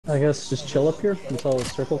I guess just chill up here until the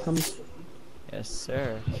circle comes. Yes,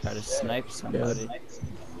 sir. Try to snipe somebody.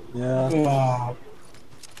 Yeah. Wow.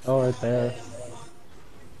 Oh, right there.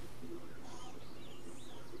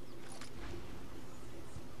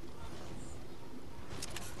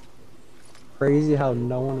 Crazy how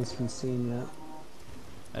no one has been seen yet.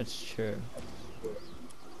 That's true.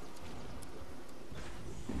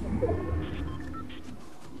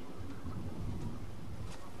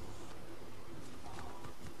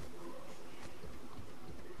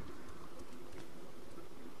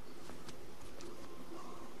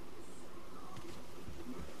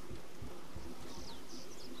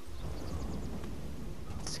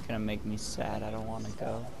 It's gonna make me sad. I don't want to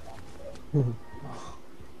go.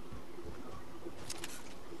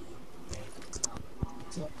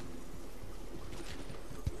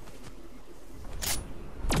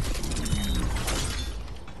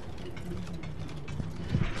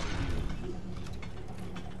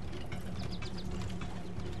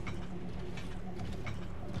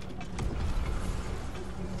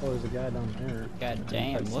 Oh, there's a guy down there. God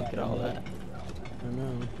damn, look at all that. I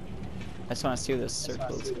know. I just want to see where this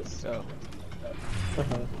circle is gonna go.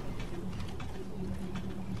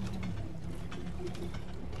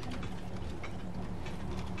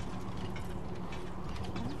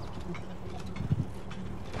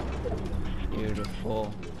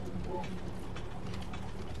 Beautiful.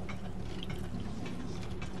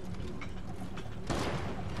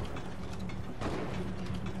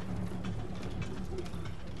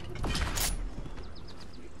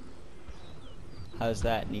 How's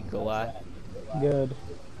that, Nikolai? Good.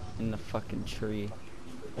 In the fucking tree.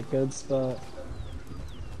 A good spot.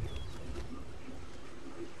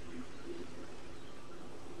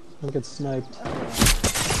 Don't get sniped.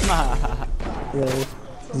 Really?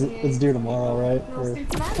 It's due tomorrow, right? Or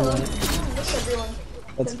tonight?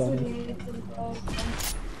 That's funny.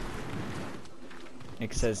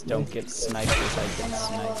 Nick says, don't get sniped as I get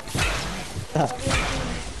sniped.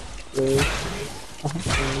 Really?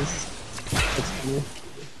 That's funny.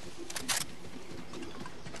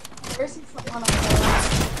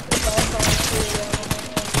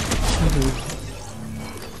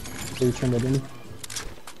 So you turned it in?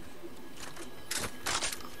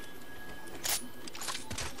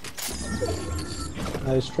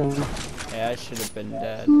 Nice try. Yeah, I should have been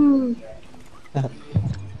dead. I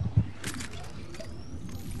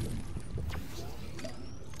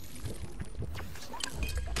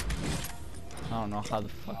don't know how the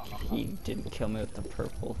fuck he didn't kill me with the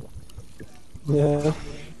purple. Yeah.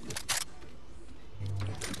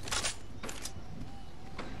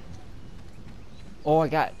 Oh, I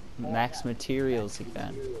got max materials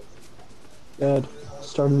again. Good.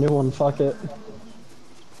 Start a new one, fuck it.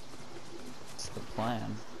 That's the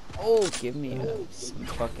plan. Oh, give me some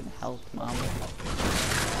fucking health, mama.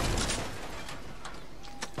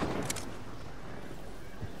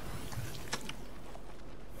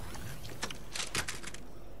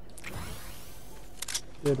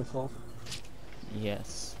 Beautiful.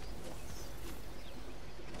 Yes.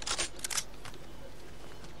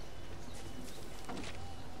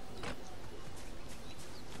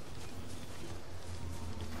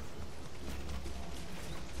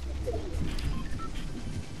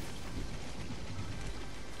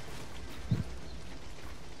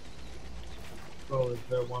 Oh, is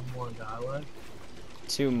there one more guy left?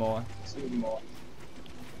 Two more.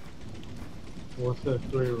 What's the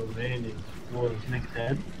three remaining? Was Nick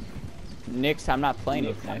dead? Nick's, I'm not playing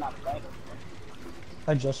with Nick.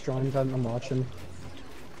 I just joined, I'm watching.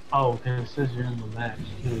 Oh, okay, it says you're in the match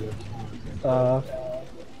too.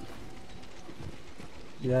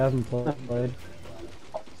 Yeah, I haven't played.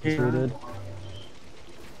 Sure did.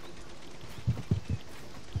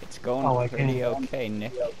 It's going pretty okay,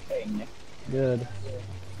 Nick. Good.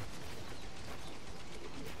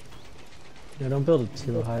 Yeah, don't build it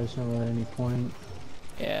too high, there's not really any point.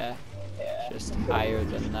 Yeah. Just higher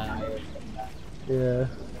than that. Yeah,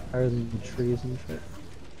 higher than the trees and shit.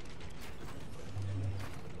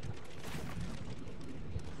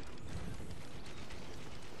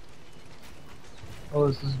 Oh,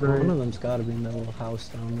 this is great. One of them's gotta be in that little house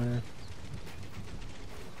down there.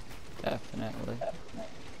 Definitely.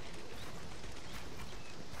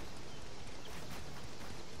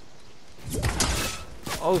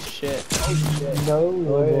 Oh shit. Oh shit. No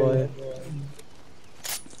Oh way. boy.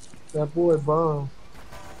 That boy bomb.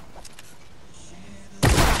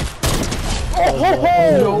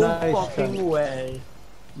 Oh, No nice fucking try. way.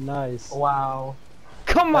 Nice. Wow.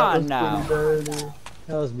 Come That on was now. pretty dirty.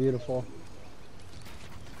 That was beautiful.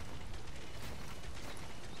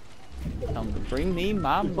 Bring me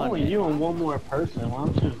my If only money. you and one more person, why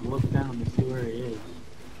don't you just look down to see where he is?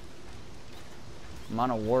 I'm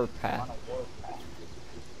on a warpath.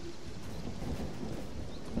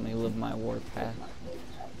 Let me live my warpath.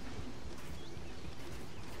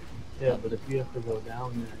 Yeah, but if you have to go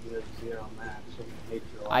down there, you have 0 match, so you hate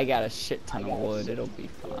your life. I got a shit ton of wood. It'll be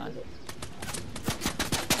fine.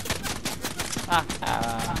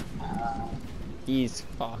 Ah, he's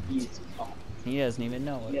fucked. He doesn't even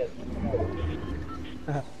know it.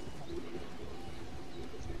 Well,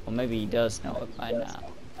 maybe he does know it by now.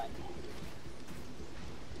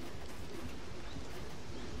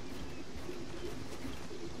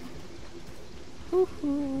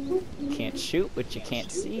 Can't shoot what you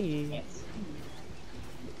can't see.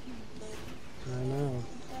 I know.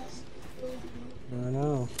 I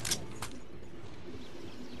know.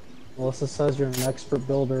 Melissa says you're an expert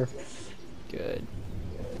builder. Good.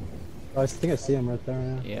 Oh, I think I see him right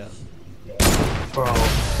there. Yeah. Yeah. Bro.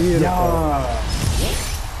 Beautiful. Yeah.